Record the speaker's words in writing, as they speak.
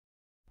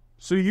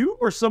So you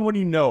or someone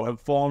you know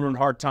have fallen on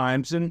hard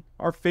times and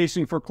are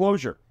facing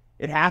foreclosure.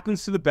 It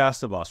happens to the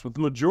best of us, with the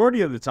majority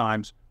of the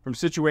times from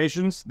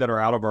situations that are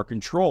out of our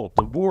control.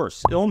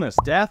 Divorce, illness,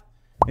 death,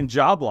 and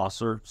job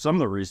loss are some of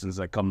the reasons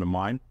that come to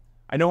mind.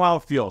 I know how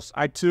it feels.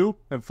 I too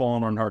have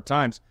fallen on hard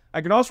times.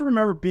 I can also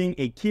remember being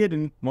a kid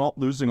and, well,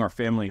 losing our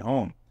family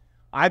home.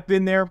 I've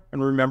been there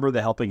and remember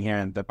the helping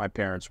hand that my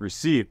parents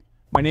received.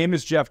 My name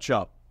is Jeff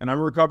Chubb, and I'm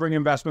a recovering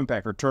investment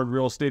banker turned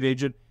real estate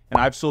agent, and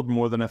I've sold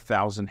more than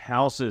 1,000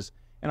 houses.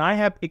 And I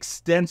have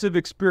extensive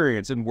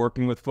experience in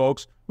working with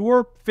folks who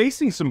are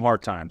facing some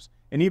hard times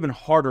and even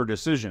harder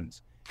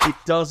decisions. It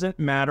doesn't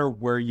matter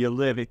where you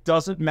live. It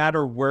doesn't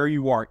matter where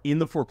you are in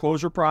the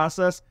foreclosure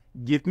process.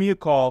 Give me a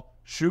call,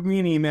 shoot me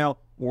an email,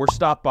 or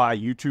stop by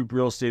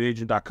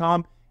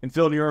youtuberealestateagent.com and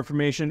fill in your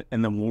information,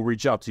 and then we'll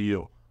reach out to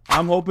you.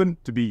 I'm hoping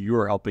to be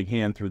your helping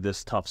hand through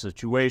this tough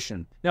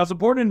situation. Now, it's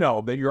important to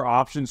know that your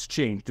options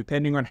change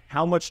depending on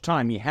how much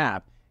time you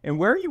have and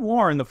where you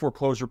are in the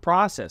foreclosure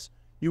process.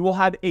 You will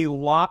have a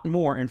lot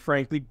more and,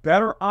 frankly,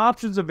 better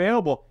options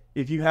available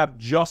if you have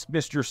just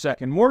missed your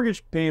second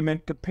mortgage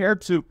payment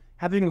compared to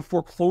having a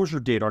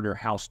foreclosure date on your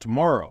house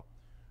tomorrow.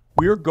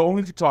 We are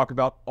going to talk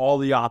about all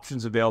the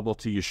options available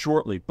to you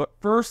shortly, but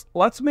first,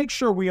 let's make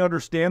sure we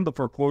understand the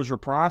foreclosure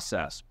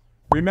process.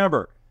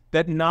 Remember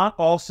that not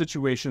all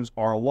situations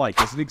are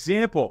alike. As an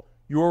example,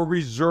 your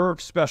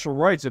reserved special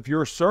rights if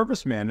you're a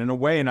serviceman and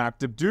away in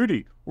active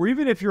duty, or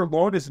even if your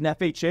loan is an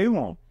FHA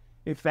loan.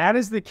 If that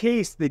is the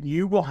case, then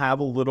you will have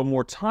a little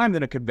more time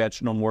than a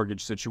conventional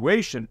mortgage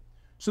situation.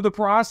 So the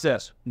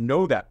process,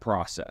 know that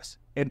process.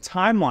 And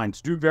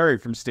timelines do vary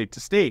from state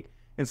to state.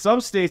 In some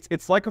states,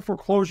 it's like a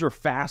foreclosure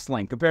fast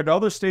lane compared to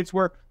other states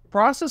where the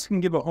process can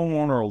give a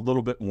homeowner a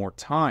little bit more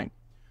time.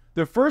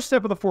 The first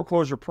step of the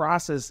foreclosure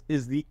process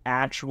is the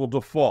actual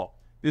default.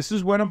 This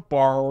is when a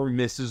borrower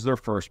misses their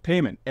first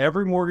payment.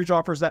 Every mortgage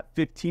offers that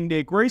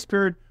 15-day grace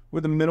period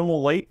with a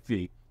minimal late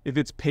fee if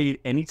it's paid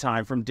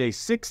anytime from day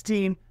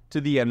 16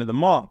 to the end of the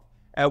month.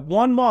 At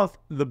 1 month,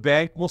 the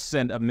bank will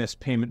send a missed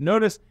payment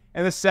notice,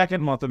 and the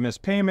second month of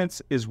missed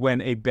payments is when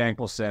a bank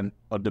will send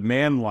a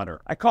demand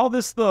letter. I call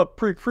this the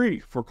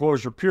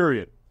pre-foreclosure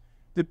period.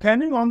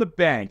 Depending on the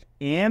bank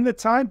and the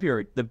time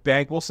period, the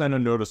bank will send a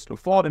notice of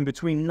default in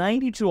between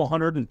 90 to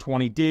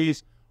 120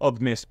 days of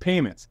missed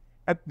payments.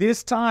 At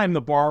this time,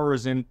 the borrower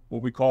is in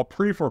what we call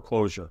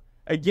pre-foreclosure.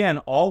 Again,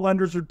 all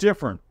lenders are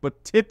different,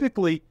 but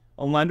typically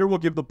a lender will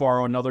give the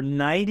borrower another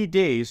 90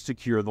 days to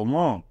cure the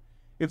loan.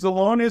 If the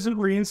loan isn't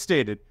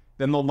reinstated,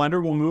 then the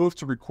lender will move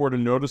to record a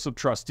notice of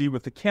trustee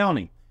with the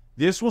county.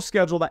 This will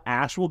schedule the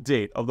actual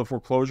date of the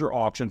foreclosure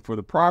auction for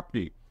the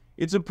property.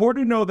 It's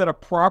important to know that a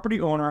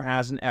property owner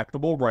has an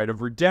equitable right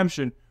of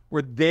redemption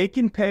where they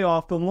can pay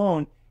off the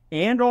loan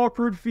and all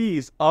accrued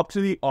fees up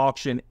to the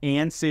auction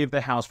and save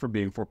the house from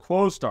being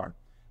foreclosed on.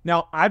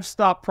 Now, I've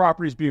stopped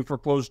properties being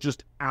foreclosed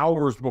just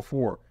hours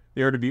before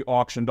they are to be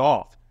auctioned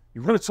off.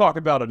 You're going to talk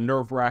about a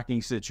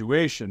nerve-wracking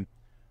situation.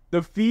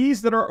 The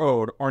fees that are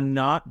owed are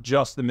not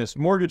just the missed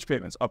mortgage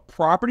payments. A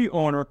property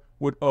owner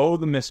would owe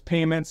the missed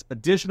payments,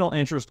 additional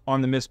interest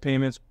on the missed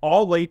payments,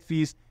 all late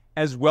fees,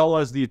 as well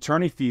as the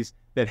attorney fees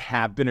that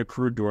have been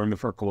accrued during the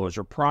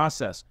foreclosure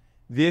process.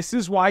 This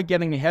is why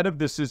getting ahead of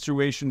this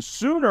situation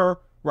sooner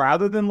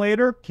rather than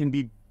later can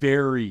be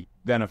very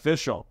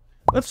beneficial.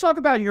 Let's talk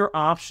about your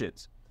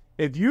options.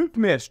 If you've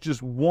missed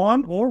just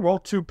one or, well,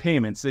 two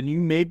payments, then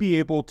you may be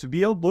able to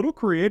be a little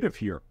creative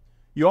here.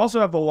 You also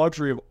have the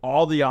luxury of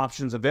all the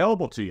options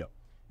available to you.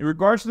 In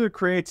regards to the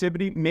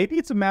creativity, maybe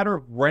it's a matter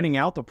of renting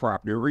out the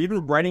property or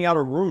even renting out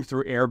a room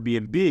through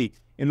Airbnb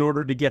in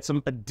order to get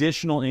some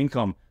additional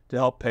income to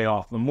help pay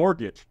off the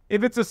mortgage.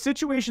 If it's a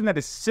situation that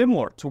is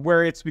similar to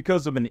where it's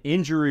because of an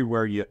injury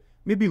where you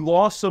maybe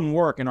lost some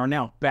work and are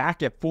now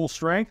back at full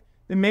strength,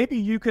 then maybe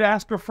you could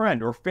ask a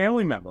friend or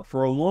family member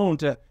for a loan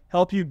to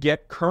help you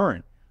get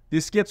current.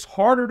 This gets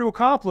harder to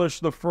accomplish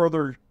the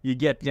further you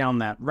get down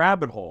that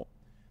rabbit hole.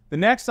 The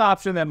next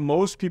option that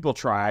most people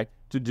try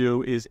to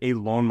do is a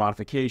loan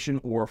modification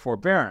or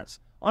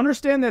forbearance.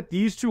 Understand that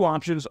these two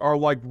options are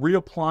like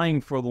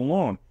reapplying for the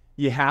loan.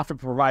 You have to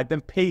provide them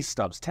pay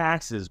stubs,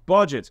 taxes,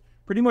 budgets,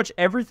 pretty much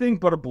everything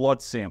but a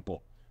blood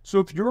sample. So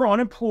if you're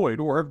unemployed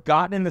or have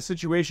gotten in the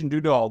situation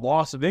due to a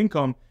loss of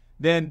income,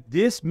 then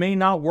this may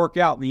not work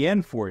out in the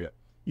end for you.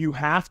 You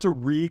have to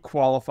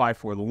re-qualify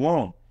for the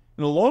loan.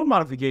 In a loan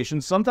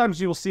modification,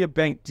 sometimes you will see a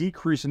bank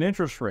decrease an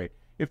interest rate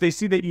if they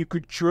see that you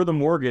could cure the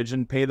mortgage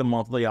and pay the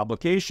monthly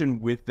obligation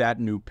with that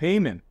new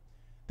payment.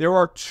 There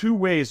are two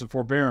ways a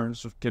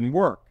forbearance can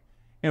work,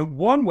 and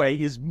one way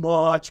is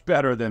much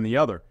better than the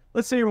other.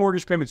 Let's say your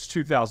mortgage payment is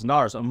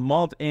 $2,000 a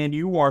month and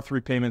you are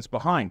 3 payments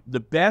behind. The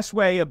best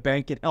way a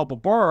bank can help a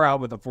borrower out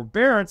with a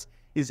forbearance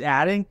is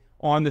adding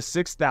on the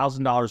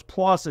 $6,000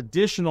 plus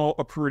additional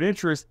accrued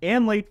interest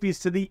and late fees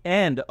to the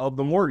end of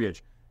the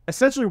mortgage,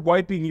 essentially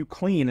wiping you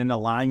clean and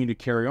allowing you to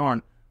carry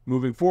on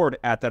moving forward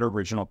at that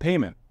original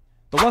payment.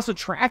 The less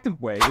attractive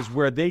way is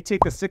where they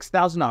take the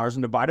 $6,000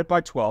 and divide it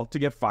by 12 to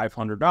get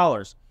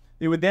 $500.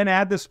 They would then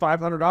add this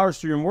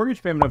 $500 to your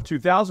mortgage payment of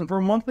 $2,000 for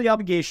a monthly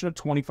obligation of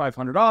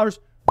 $2,500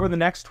 for the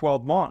next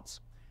 12 months.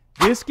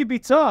 This can be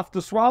tough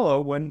to swallow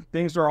when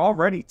things are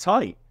already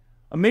tight.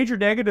 A major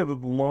negative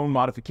of loan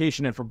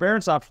modification and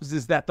forbearance options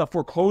is that the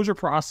foreclosure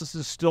process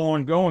is still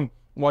ongoing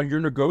while you're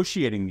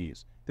negotiating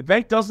these. The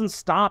bank doesn't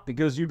stop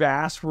because you've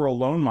asked for a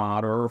loan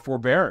mod or a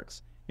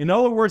forbearance. In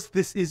other words,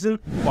 this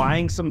isn't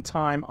buying some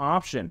time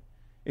option.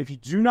 If you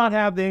do not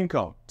have the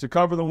income to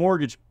cover the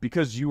mortgage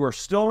because you are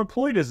still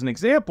employed as an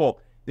example,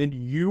 then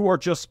you are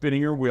just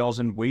spinning your wheels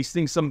and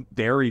wasting some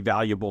very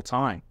valuable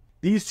time.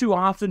 These two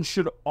options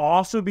should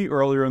also be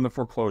earlier in the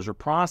foreclosure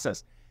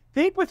process.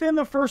 Think within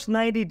the first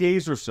 90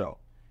 days or so.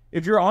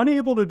 If you're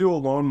unable to do a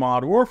loan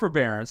mod or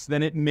forbearance,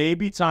 then it may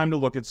be time to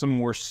look at some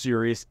more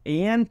serious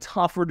and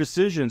tougher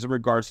decisions in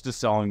regards to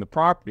selling the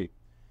property.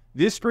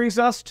 This brings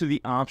us to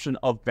the option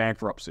of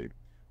bankruptcy.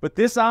 But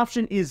this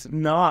option is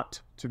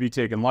not to be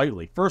taken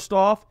lightly. First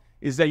off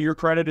is that your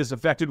credit is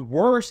affected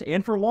worse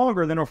and for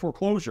longer than a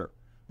foreclosure.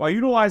 By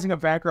utilizing a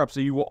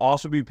bankruptcy, you will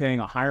also be paying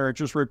a higher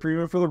interest rate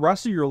premium for the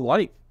rest of your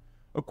life.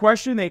 A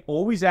question they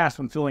always ask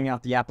when filling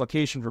out the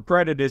application for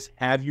credit is,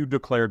 have you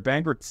declared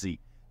bankruptcy?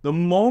 The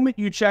moment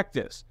you check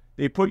this,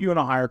 they put you in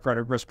a higher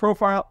credit risk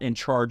profile and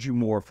charge you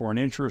more for an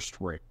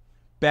interest rate.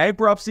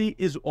 Bankruptcy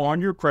is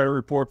on your credit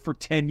report for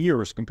 10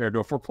 years compared to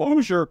a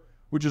foreclosure,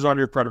 which is on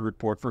your credit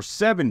report for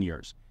 7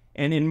 years.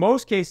 And in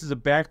most cases, a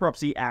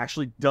bankruptcy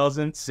actually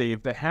doesn't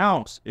save the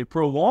house. It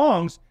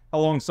prolongs how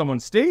long someone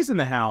stays in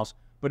the house,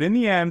 but in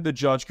the end, the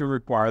judge can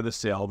require the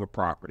sale of a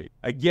property.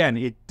 Again,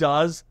 it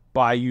does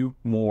buy you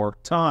more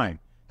time.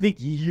 Think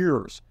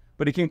years,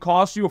 but it can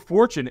cost you a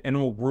fortune and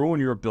will ruin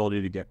your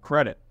ability to get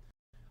credit.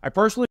 I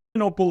personally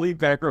don't believe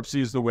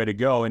bankruptcy is the way to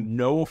go, and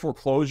no,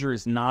 foreclosure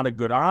is not a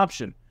good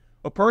option.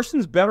 A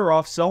person's better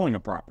off selling a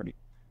property.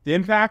 The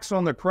impacts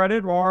on their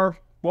credit are,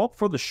 well,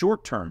 for the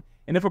short term.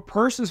 And if a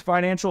person's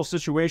financial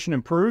situation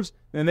improves,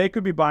 then they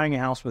could be buying a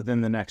house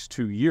within the next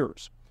 2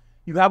 years.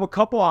 You have a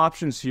couple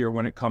options here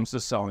when it comes to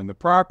selling the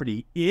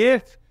property.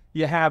 If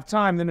you have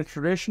time, then a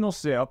traditional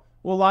sale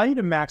will allow you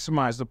to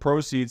maximize the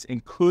proceeds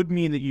and could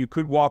mean that you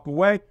could walk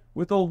away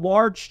with a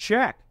large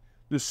check.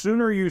 The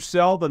sooner you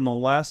sell, then the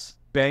less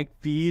bank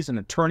fees and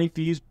attorney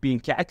fees being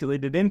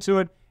calculated into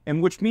it,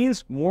 and which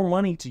means more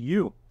money to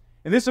you.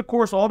 And this, of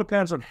course, all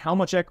depends on how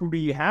much equity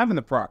you have in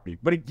the property.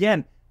 But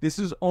again, this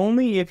is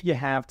only if you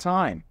have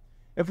time.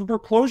 If a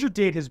foreclosure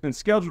date has been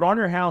scheduled on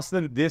your house,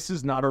 then this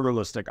is not a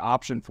realistic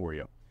option for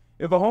you.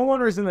 If a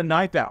homeowner is in the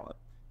ninth outlet,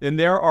 then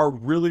there are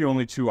really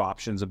only two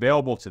options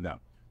available to them.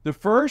 The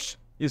first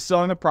is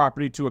selling the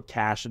property to a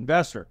cash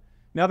investor.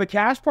 Now, the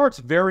cash part's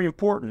very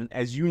important,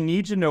 as you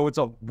need to know it's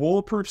a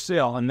bulletproof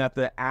sale and that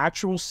the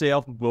actual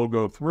sale will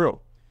go through.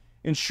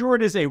 Ensure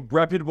it is a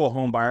reputable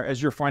home buyer, as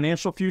your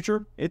financial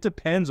future, it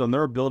depends on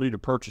their ability to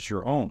purchase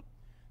your home.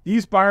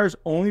 These buyers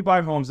only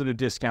buy homes at a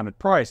discounted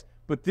price,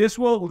 but this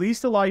will at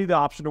least allow you the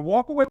option to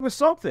walk away with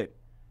something.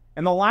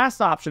 And the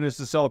last option is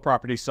to sell the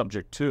property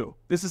subject to.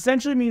 This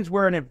essentially means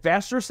where an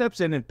investor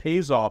steps in and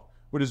pays off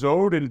what is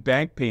owed in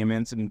bank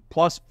payments and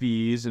plus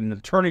fees and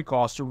attorney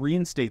costs to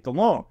reinstate the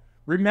loan.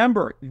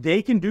 Remember,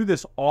 they can do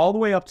this all the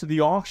way up to the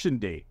auction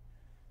date.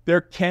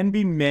 There can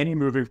be many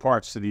moving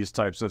parts to these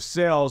types of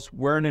sales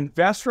where an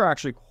investor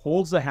actually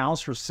holds the house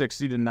for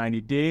 60 to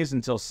 90 days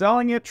until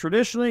selling it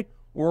traditionally,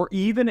 or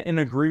even an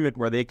agreement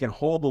where they can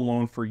hold the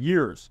loan for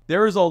years.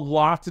 There is a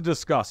lot to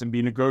discuss and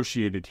be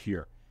negotiated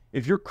here.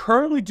 If you're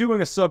currently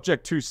doing a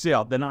subject to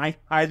sale, then I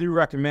highly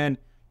recommend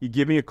you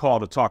give me a call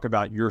to talk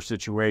about your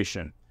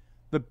situation.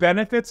 The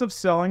benefits of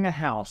selling a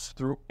house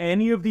through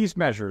any of these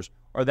measures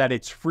are that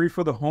it's free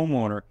for the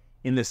homeowner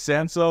in the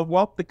sense of,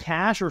 well, the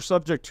cash or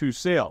subject to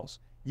sales.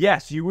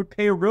 Yes, you would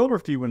pay a realtor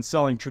fee when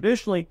selling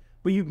traditionally,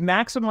 but you've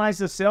maximized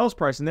the sales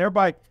price and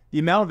thereby the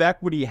amount of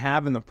equity you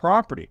have in the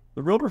property.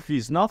 The realtor fee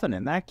is nothing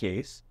in that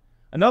case.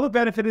 Another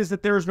benefit is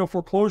that there is no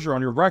foreclosure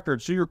on your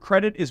record, so your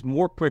credit is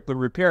more quickly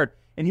repaired.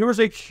 And here's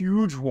a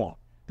huge one.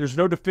 There's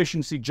no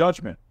deficiency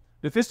judgment.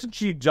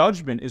 Deficiency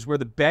judgment is where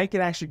the bank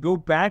can actually go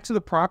back to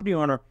the property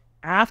owner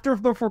after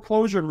the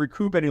foreclosure and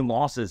recoup any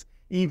losses,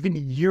 even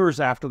years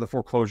after the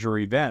foreclosure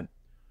event.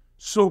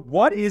 So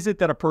what is it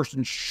that a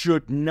person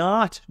should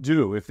not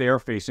do if they are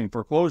facing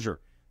foreclosure?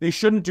 They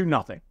shouldn't do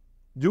nothing.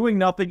 Doing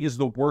nothing is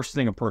the worst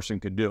thing a person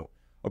could do.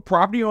 A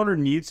property owner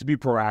needs to be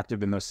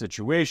proactive in this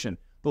situation.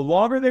 The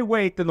longer they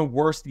wait, then the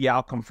worse the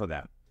outcome for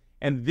them.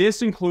 And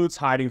this includes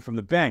hiding from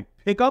the bank.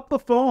 Pick up the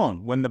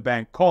phone when the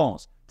bank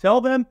calls. Tell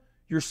them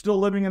you're still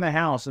living in the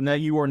house and that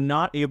you are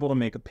not able to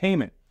make a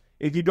payment.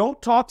 If you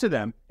don't talk to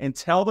them and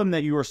tell them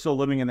that you are still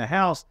living in the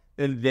house,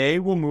 then they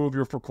will move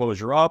your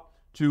foreclosure up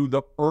to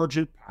the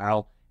urgent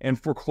pile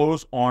and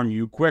foreclose on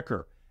you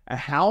quicker. A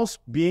house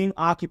being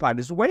occupied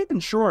is a way of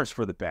insurance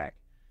for the bank.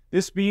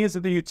 This means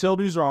that the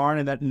utilities are on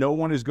and that no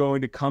one is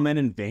going to come in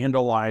and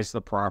vandalize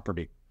the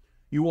property.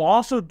 You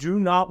also do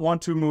not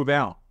want to move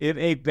out. If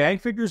a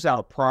bank figures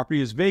out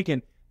property is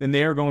vacant, then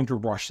they are going to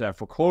rush that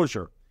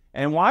foreclosure.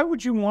 And why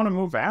would you want to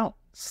move out?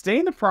 Stay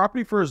in the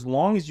property for as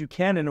long as you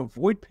can and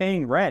avoid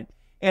paying rent.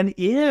 And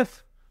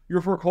if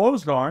you're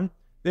foreclosed on,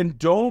 then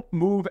don't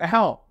move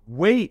out.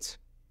 Wait.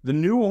 The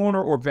new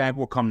owner or bank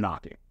will come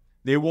knocking.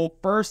 They will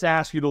first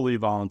ask you to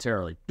leave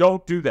voluntarily.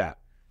 Don't do that.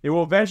 They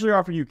will eventually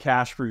offer you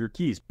cash for your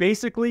keys.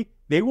 Basically,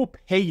 they will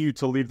pay you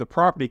to leave the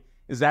property,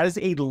 as that is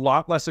a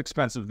lot less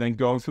expensive than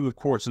going through the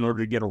courts in order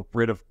to get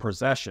rid of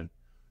possession.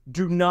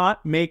 Do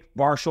not make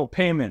partial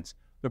payments.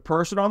 The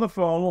person on the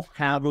phone will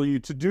handle you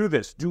to do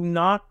this. Do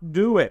not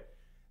do it.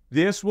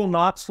 This will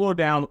not slow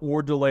down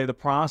or delay the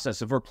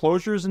process. If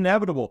foreclosure is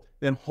inevitable,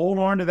 then hold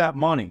on to that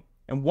money.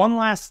 And one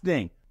last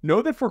thing,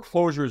 know that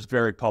foreclosure is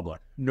very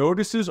public.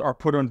 Notices are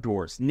put on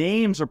doors,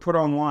 names are put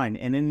online,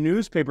 and in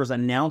newspapers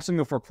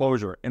announcing a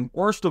foreclosure. And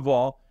worst of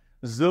all,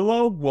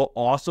 Zillow will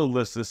also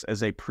list this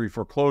as a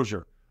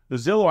pre-foreclosure. The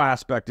Zillow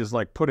aspect is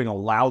like putting a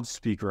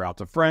loudspeaker out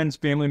to friends,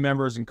 family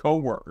members, and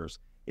coworkers.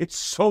 It's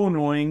so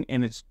annoying,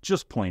 and it's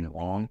just plain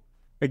wrong.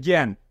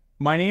 Again,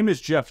 my name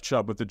is Jeff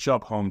Chubb with the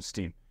Chubb Homes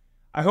team.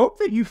 I hope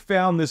that you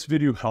found this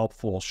video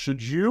helpful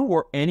should you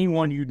or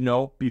anyone you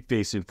know be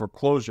facing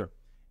foreclosure.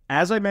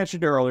 As I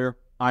mentioned earlier,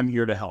 I'm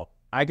here to help.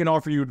 I can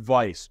offer you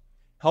advice,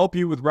 help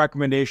you with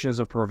recommendations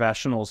of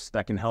professionals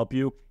that can help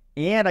you,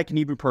 and I can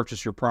even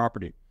purchase your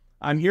property.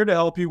 I'm here to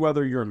help you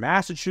whether you're in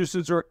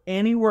Massachusetts or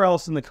anywhere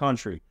else in the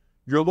country.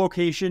 Your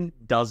location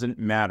doesn't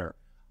matter.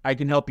 I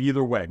can help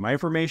either way. My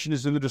information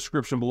is in the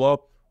description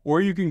below,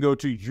 or you can go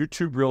to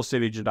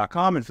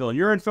youtuberealestateagent.com and fill in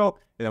your info,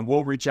 and then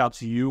we'll reach out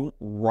to you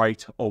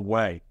right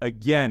away.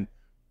 Again,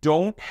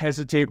 don't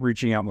hesitate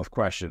reaching out with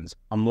questions.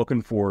 I'm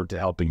looking forward to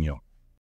helping you.